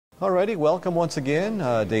Alrighty, welcome once again.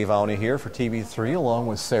 Dave Awney here for TV3 along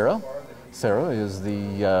with Sarah. Sarah is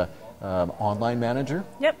the online manager.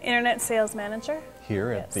 Yep, Internet Sales Manager.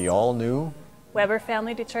 Here at the all-new Weber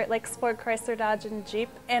Family Detroit Lakes Ford Chrysler Dodge and Jeep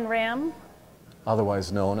and Ram.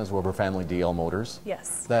 Otherwise known as Weber Family DL Motors.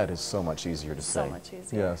 Yes. That is so much easier to say. So much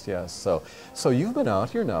easier. Yes, yes. So you've been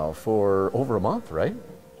out here now for over a month, right?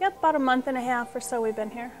 Yep, about a month and a half or so we've been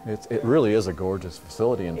here. It really is a gorgeous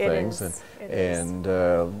facility and things. And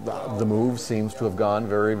the move seems to have gone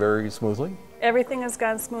very, very smoothly. Everything has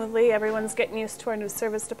gone smoothly. Everyone's getting used to our new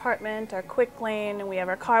service department, our quick lane, and we have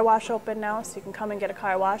our car wash open now, so you can come and get a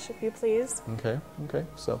car wash if you please. Okay, okay.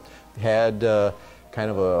 So had kind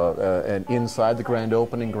of an inside the grand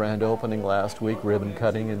opening last week, ribbon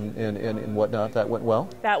cutting and whatnot. That went well?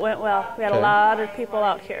 That went well. We had a lot of people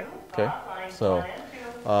out here. Okay, so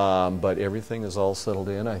but everything is all settled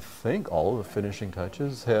in. I think all of the finishing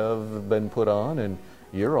touches have been put on, and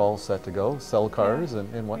you're all set to go, sell cars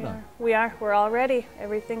and whatnot. We are. We're all ready.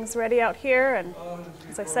 Everything's ready out here, and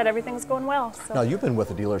as I said, everything's going well. So. Now, you've been with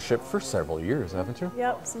the dealership for several years, haven't you?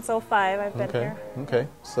 Yep, since '05 I've been here. Okay,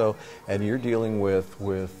 so, and you're dealing with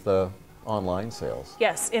online sales?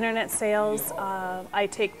 Yes, internet sales. I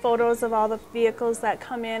take photos of all the vehicles that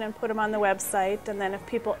come in and put them on the website, and then if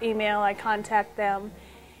people email, I contact them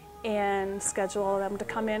and schedule them to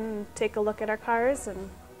come in and take a look at our cars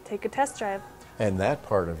and take a test drive. And that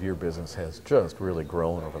part of your business has just really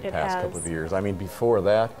grown over the past couple of years. I mean, before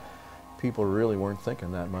that, people really weren't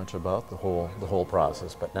thinking that much about the whole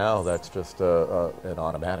process, but now that's just an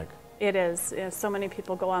automatic. It is. So many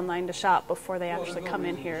people go online to shop before they actually come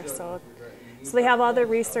in here, so they have all their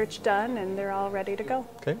research done and they're all ready to go.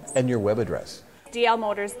 Okay. And your web address?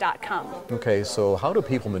 dlmotors.com. Okay, so how do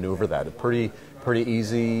people maneuver that? Pretty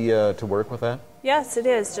easy to work with that? Yes, it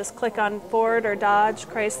is. Just click on Ford or Dodge,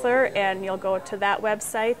 Chrysler, and you'll go to that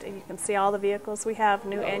website, and you can see all the vehicles we have,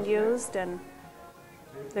 new and used, and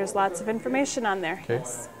there's lots of information on there. Okay.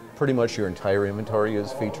 Yes. Pretty much your entire inventory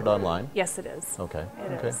is featured online? Yes, it is. Okay.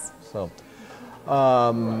 It is. So,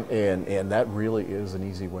 and that really is an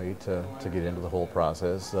easy way to get into the whole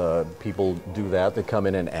process. People do that. They come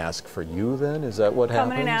in and ask for you then? Is that what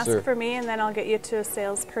happens? Come in and ask for me, and then I'll get you to a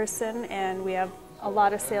salesperson, and we have a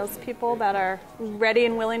lot of salespeople that are ready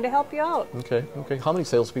and willing to help you out. Okay, okay. How many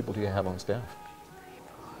salespeople do you have on staff?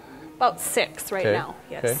 About 6 right now,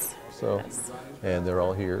 yes. Okay. So, yes. And they're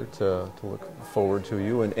all here to look forward to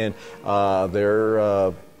you, and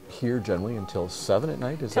they're here generally until 7 at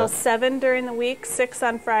night? Till 7 during the week, 6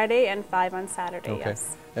 on Friday, and 5 on Saturday, okay.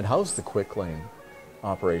 Yes. And how's the quick lane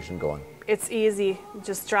operation going? It's easy.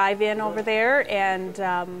 Just drive in over there, and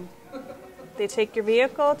they take your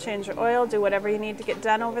vehicle, change your oil, do whatever you need to get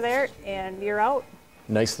done over there, and you're out.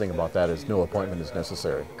 Nice thing about that is no appointment is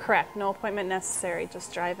necessary. Correct. No appointment necessary.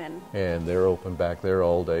 Just drive in. And they're open back there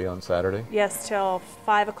all day on Saturday? Yes, till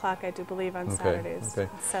 5 o'clock, I do believe, on Saturdays. Okay.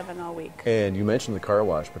 7 all week. And you mentioned the car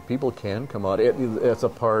wash, but people can come out. It's a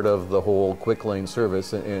part of the whole quick lane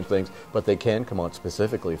service and things, but they can come out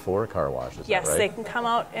specifically for a car wash, is yes, that right? They can come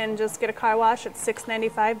out and just get a car wash at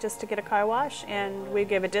 $6.95 just to get a car wash, and we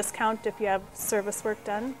give a discount if you have service work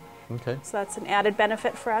done. Okay. So that's an added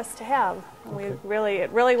benefit for us to have. It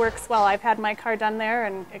really works well. I've had my car done there,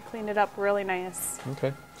 and it cleaned it up really nice.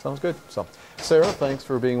 Okay, sounds good. So, Sarah, thanks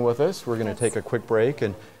for being with us. We're going to take a quick break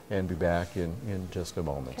and be back in just a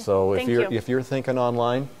moment. Okay. So if you're thinking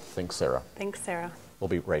online, think Sarah. Thanks, Sarah. We'll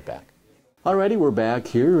be right back. Alrighty, we're back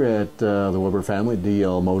here at the Weber Family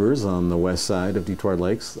DL Motors on the west side of Detroit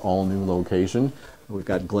Lakes, all new location. We've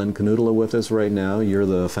got Glenn Canutula with us right now. You're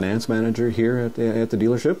the finance manager here at the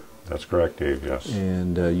dealership? That's correct, Dave, yes.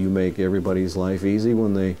 And you make everybody's life easy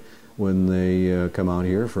when they come out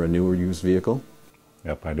here for a new or used vehicle?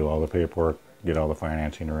 Yep, I do all the paperwork, get all the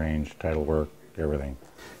financing arranged, title work, everything.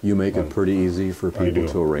 You make it pretty easy for people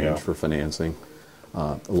to arrange for financing.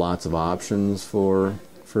 Lots of options for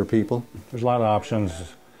people? There's a lot of options.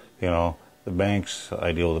 You know, the banks,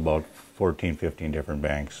 I deal with about 14, 15 different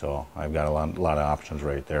banks, so I've got a lot of options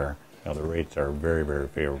right there. You know, the rates are very, very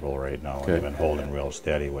favorable right now. Okay. They've been holding real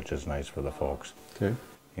steady, which is nice for the folks. Okay.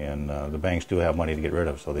 And the banks do have money to get rid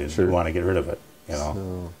of, so they do want to get rid of it, you know.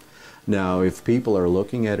 So, now, if people are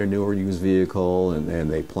looking at a new or used vehicle and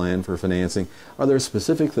they plan for financing, are there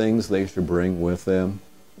specific things they should bring with them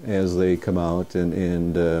as they come out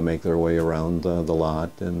and make their way around the lot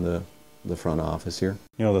and the front office here?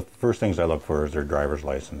 You know, the first things I look for is their driver's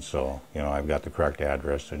license. So, you know, I've got the correct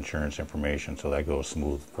address, insurance information, so that goes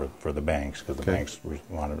smooth for the banks, because the banks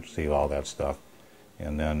want to see all that stuff.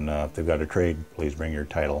 And then if they've got a trade, please bring your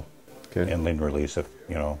title and lien release if,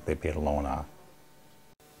 you know, they paid a loan off.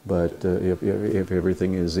 But if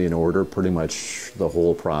everything is in order, pretty much the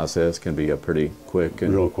whole process can be a pretty quick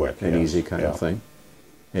and, real quick, and yes. easy kind of thing.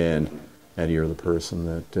 And you're the person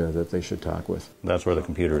that they should talk with. That's where the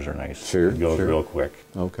computers are nice. Sure, It goes sure. real quick.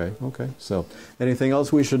 Okay, okay. So anything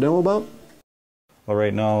else we should know about? Well,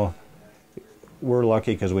 right now, we're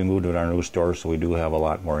lucky because we moved to our new store, so we do have a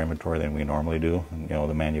lot more inventory than we normally do. And, you know,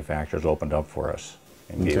 the manufacturers opened up for us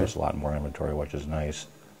and gave us a lot more inventory, which is nice.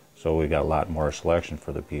 So we got a lot more selection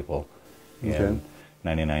for the people. And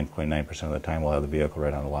 99.9% of the time, we'll have the vehicle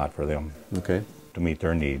right on the lot for them to meet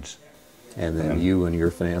their needs. And then you and your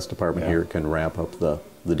finance department here can wrap up the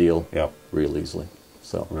deal real easily.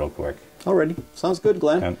 So real quick. Alrighty, sounds good,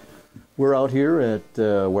 Glenn. And we're out here at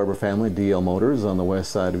Weber Family DL Motors on the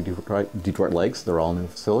west side of Detroit Lakes. They're all new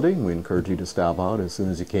facility. We encourage you to stop out as soon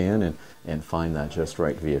as you can and find that just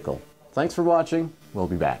right vehicle. Thanks for watching. We'll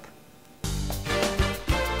be back.